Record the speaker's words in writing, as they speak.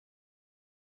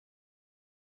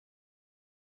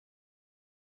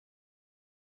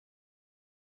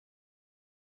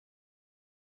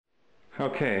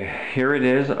Okay, here it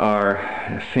is,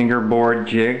 our fingerboard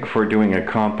jig for doing a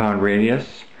compound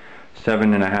radius,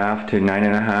 7.5 to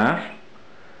 9.5.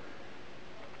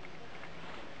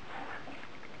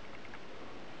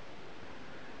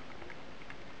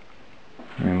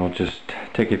 And we'll just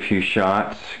take a few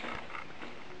shots,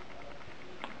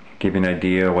 give you an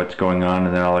idea of what's going on,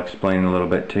 and then I'll explain a little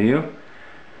bit to you.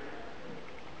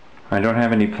 I don't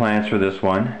have any plans for this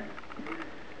one,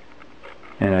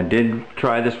 and I did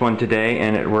try this one today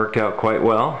and it worked out quite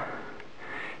well.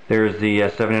 There's the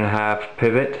 7.5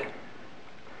 pivot,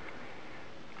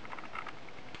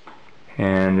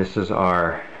 and this is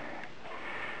our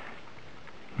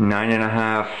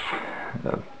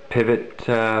 9.5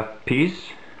 pivot piece.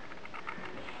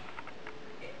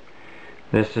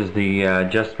 This is the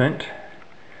adjustment.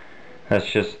 That's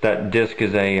just, that disc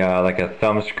is a like a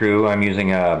thumb screw. I'm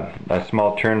using a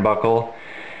small turnbuckle,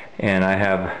 and I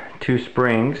have two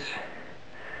springs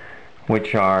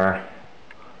which are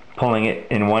pulling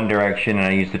it in one direction, and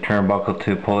I use the turnbuckle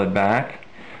to pull it back.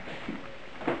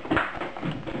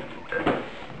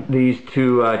 These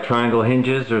two triangle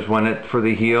hinges, there's one for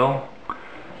the heel,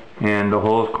 and the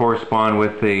holes correspond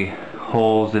with the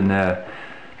holes in the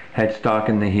headstock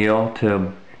and the heel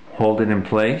to hold it in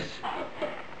place.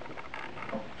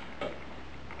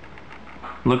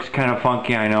 Looks kind of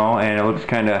funky, I know, and it looks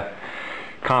kind of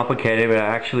complicated, but it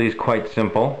actually is quite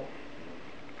simple.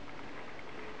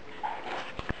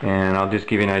 And I'll just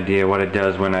give you an idea what it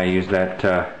does when I use that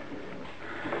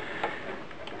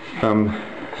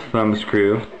thumb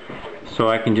screw. So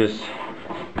I can just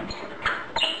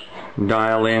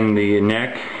dial in the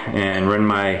neck and run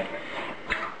my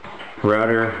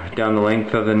router down the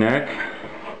length of the neck,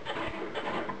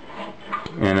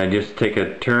 and I just take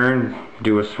a turn,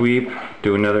 do a sweep,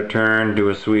 do another turn, do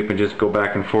a sweep, and just go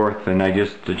back and forth, and I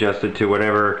just adjust it to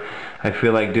whatever I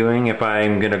feel like doing. If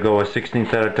I'm gonna go a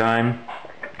 16th at a time,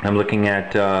 I'm looking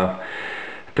at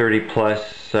 30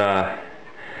 plus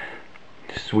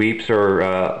sweeps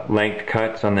or length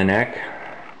cuts on the neck,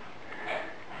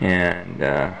 and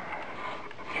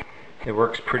it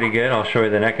works pretty good. I'll show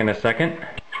you the neck in a second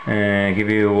and give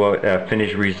you what a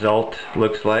finished result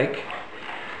looks like.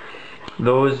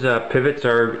 Those pivots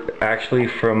are actually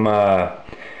from a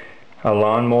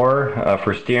lawnmower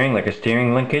for steering, like a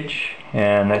steering linkage,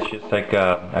 and that's just like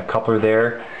a coupler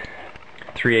there,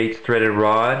 3/8 threaded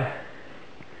rod,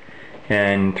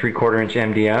 and 3/4 inch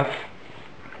MDF,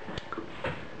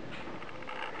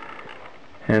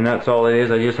 and that's all it is.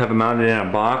 I just have it mounted in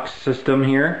a box system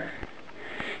here.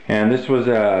 And this was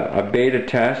a beta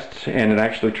test, and it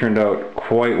actually turned out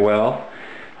quite well.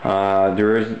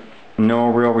 There is no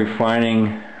real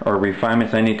refining or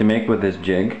refinements I need to make with this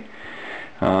jig.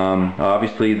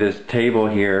 Obviously this table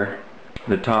here,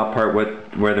 the top part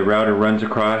where the router runs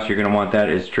across, you're going to want that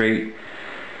as straight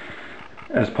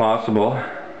as possible.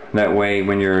 That way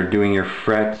when you're doing your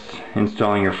frets,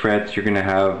 installing your frets, you're going to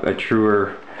have a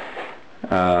truer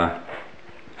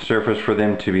surface for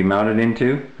them to be mounted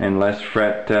into, and less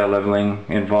fret leveling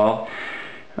involved.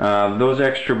 Those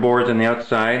extra boards on the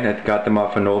outside, I got them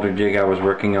off an older jig I was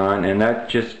working on, and that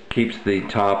just keeps the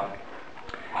top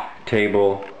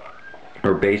table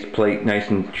or base plate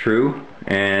nice and true,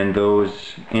 and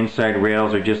those inside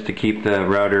rails are just to keep the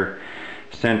router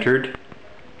centered.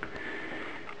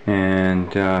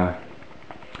 And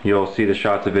you'll see the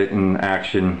shots of it in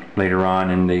action later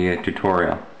on in the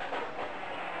tutorial.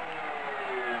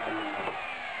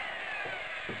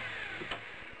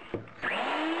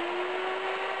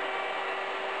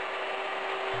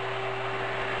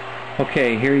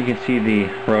 Okay, here you can see the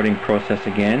routing process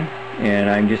again, and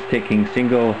I'm just taking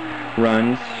single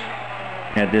runs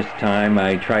at this time.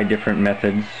 I tried different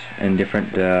methods and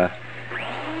different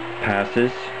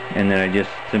passes, and then I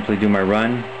just simply do my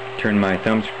run, turn my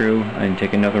thumb screw, and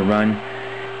take another run,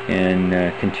 and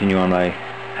continue on my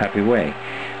happy way.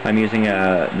 I'm using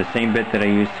the same bit that I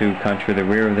used to contour the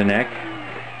rear of the neck.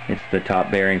 It's the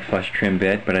top bearing flush trim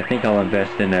bit, but I think I'll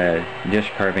invest in a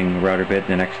dish carving router bit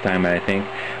the next time, I think,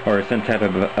 or some type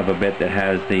of a bit that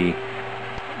has the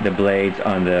blades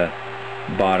on the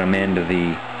bottom end of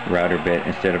the router bit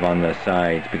instead of on the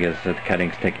sides, because the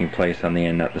cutting's taking place on the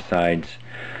end, not the sides,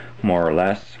 more or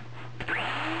less.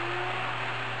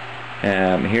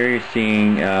 Here you're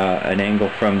seeing an angle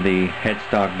from the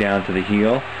headstock down to the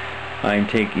heel.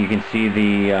 You can see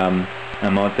the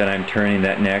amount that I'm turning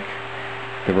that neck,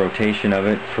 the rotation of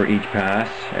it for each pass.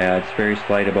 It's very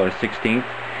slight, about a 1/16th,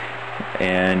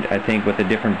 and I think with a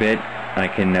different bit I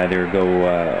can either go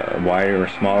wider or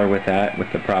smaller with that,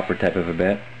 with the proper type of a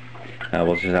bit.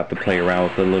 We'll just have to play around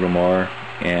with it a little more,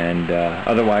 and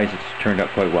otherwise it's turned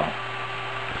out quite well.